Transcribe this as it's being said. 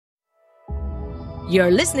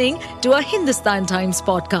You're listening to a Hindustan Times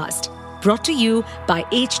podcast brought to you by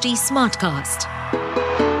HT Smartcast.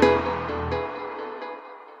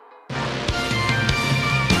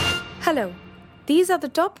 Hello, these are the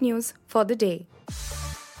top news for the day.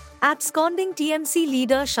 Absconding TMC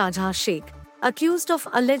leader Shahjahan Sheikh, accused of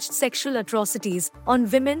alleged sexual atrocities on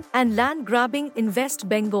women and land grabbing in West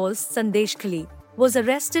Bengal's Sandeshkhali, was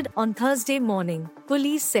arrested on Thursday morning,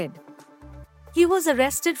 police said. He was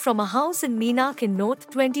arrested from a house in Meenak in North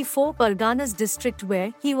 24 Parganas district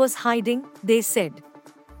where he was hiding, they said.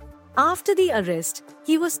 After the arrest,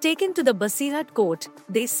 he was taken to the Basirhat court,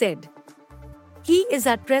 they said. He is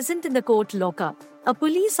at present in the court lockup, a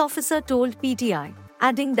police officer told PTI,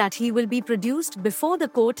 adding that he will be produced before the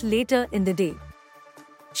court later in the day.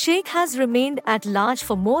 Sheikh has remained at large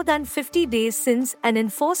for more than 50 days since an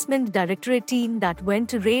enforcement directorate team that went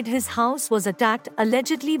to raid his house was attacked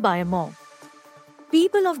allegedly by a mob.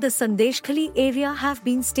 People of the Sandeshkhali area have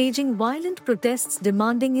been staging violent protests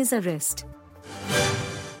demanding his arrest.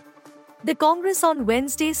 The Congress on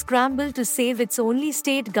Wednesday scrambled to save its only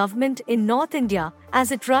state government in North India as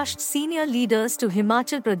it rushed senior leaders to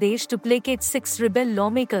Himachal Pradesh to placate 6 rebel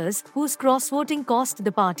lawmakers whose cross-voting cost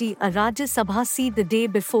the party a Rajya Sabha seat the day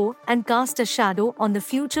before and cast a shadow on the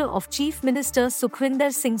future of Chief Minister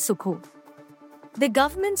Sukhwinder Singh Sukhu. The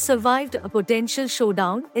government survived a potential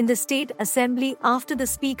showdown in the state assembly after the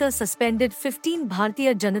speaker suspended 15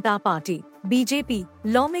 Bharatiya Janata Party (BJP)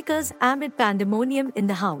 lawmakers amid pandemonium in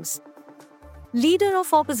the house. Leader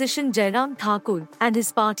of opposition Jairam Thakur and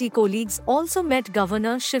his party colleagues also met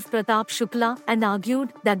Governor Shiv Pratap Shukla and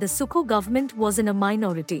argued that the Sukhu government was in a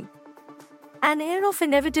minority. An air of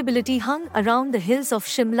inevitability hung around the hills of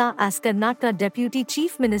Shimla as Karnataka Deputy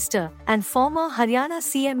Chief Minister and former Haryana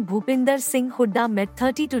CM Bhupinder Singh Hooda met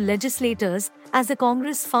 32 legislators as the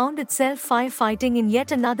Congress found itself firefighting in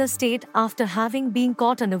yet another state after having been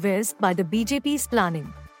caught unawares by the BJP's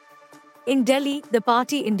planning. In Delhi, the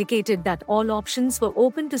party indicated that all options were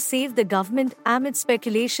open to save the government amid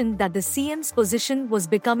speculation that the CM's position was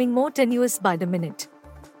becoming more tenuous by the minute.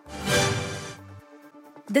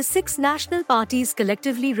 The 6 national parties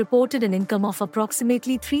collectively reported an income of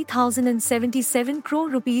approximately 3,077 crore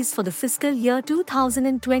rupees for the fiscal year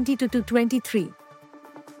 2022-23.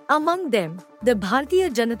 Among them, the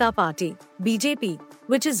Bharatiya Janata Party, BJP,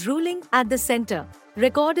 which is ruling at the centre,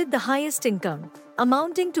 recorded the highest income,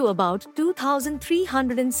 amounting to about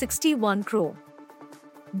 2,361 crore.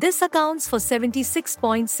 This accounts for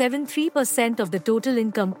 76.73% of the total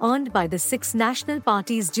income earned by the 6 national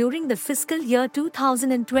parties during the fiscal year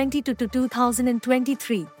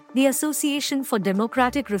 2022-2023, the Association for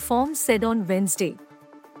Democratic Reform said on Wednesday.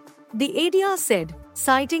 The ADR said,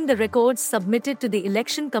 citing the records submitted to the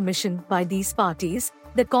Election Commission by these parties,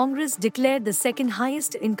 the Congress declared the second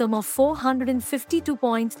highest income of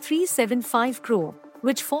 452.375 crore,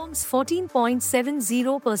 which forms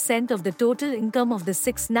 14.70% of the total income of the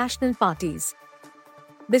 6 national parties.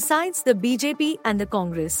 Besides the BJP and the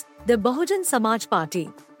Congress, the Bahujan Samaj Party,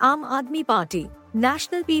 Aam Aadmi Party,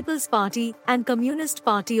 National People's Party and Communist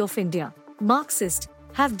Party of India, Marxist,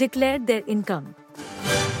 have declared their income.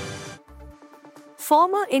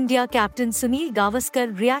 Former India captain Sunil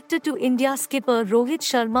Gavaskar reacted to India skipper Rohit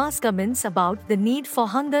Sharma's comments about the need for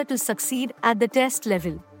hunger to succeed at the test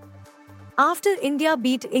level. After India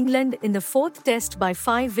beat England in the 4th test by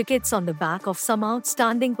 5 wickets on the back of some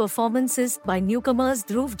outstanding performances by newcomers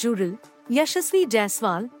Dhruv Jurel, Yashasvi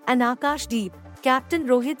Jaiswal and Akash Deep, Captain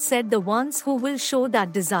Rohit said the ones who will show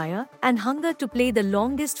that desire and hunger to play the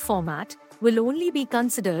longest format will only be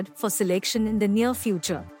considered for selection in the near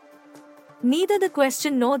future. Neither the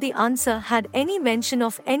question nor the answer had any mention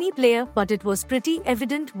of any player, but it was pretty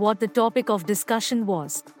evident what the topic of discussion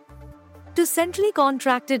was. 2 centrally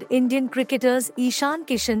contracted Indian cricketers Ishan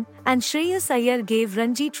Kishan and Shreyas Iyer gave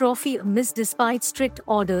Ranji Trophy a miss despite strict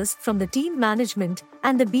orders from the team management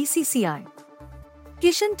and the BCCI.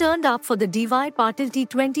 Kishan turned up for the DY Patil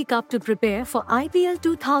T20 Cup to prepare for IPL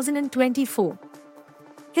 2024.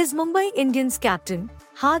 His Mumbai Indians captain,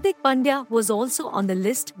 Hardik Pandya, was also on the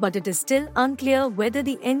list, but it is still unclear whether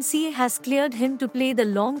the NCA has cleared him to play the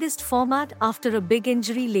longest format after a big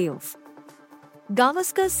injury layoff.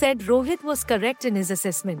 Gavaskar said Rohit was correct in his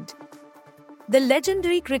assessment. The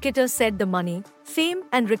legendary cricketer said the money, fame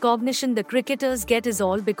and recognition the cricketers get is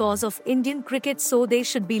all because of Indian cricket, so they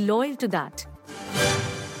should be loyal to that.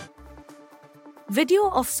 Video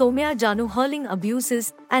of Sowmya Janu hurling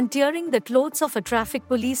abuses and tearing the clothes of a traffic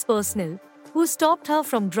police personnel who stopped her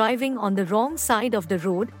from driving on the wrong side of the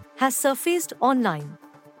road has surfaced online.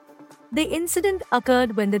 The incident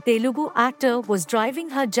occurred when the Telugu actor was driving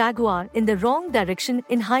her Jaguar in the wrong direction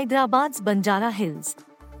in Hyderabad's Banjara Hills.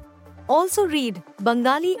 Also read,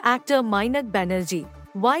 Bengali actor Mainak Banerjee,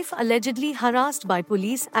 wife allegedly harassed by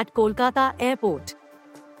police at Kolkata airport.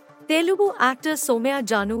 Telugu actor Sowmya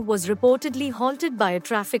Janu was reportedly halted by a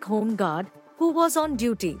traffic home guard who was on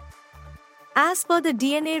duty. As per the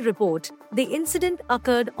DNA report, the incident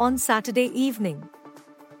occurred on Saturday evening.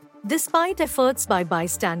 Despite efforts by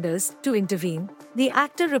bystanders to intervene, the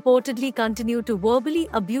actor reportedly continued to verbally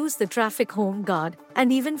abuse the traffic home guard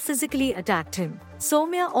and even physically attacked him.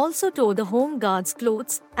 Sowmya also tore the home guard's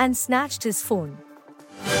clothes and snatched his phone.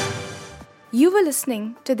 You were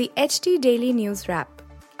listening to the HT Daily News Wrap,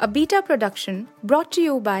 a beta production brought to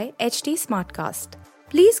you by HT Smartcast.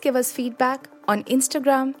 Please give us feedback on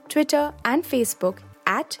Instagram, Twitter, and Facebook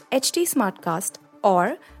at HT Smartcast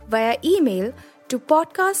or via email to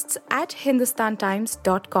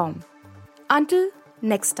podcasts@hindustantimes.com. Until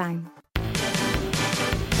next time.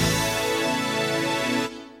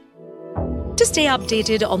 To stay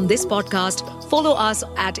updated on this podcast, follow us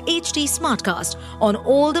at HT Smartcast on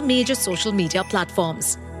all the major social media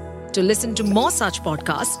platforms. To listen to more such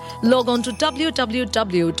podcasts, log on to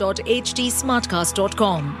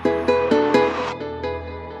www.htsmartcast.com.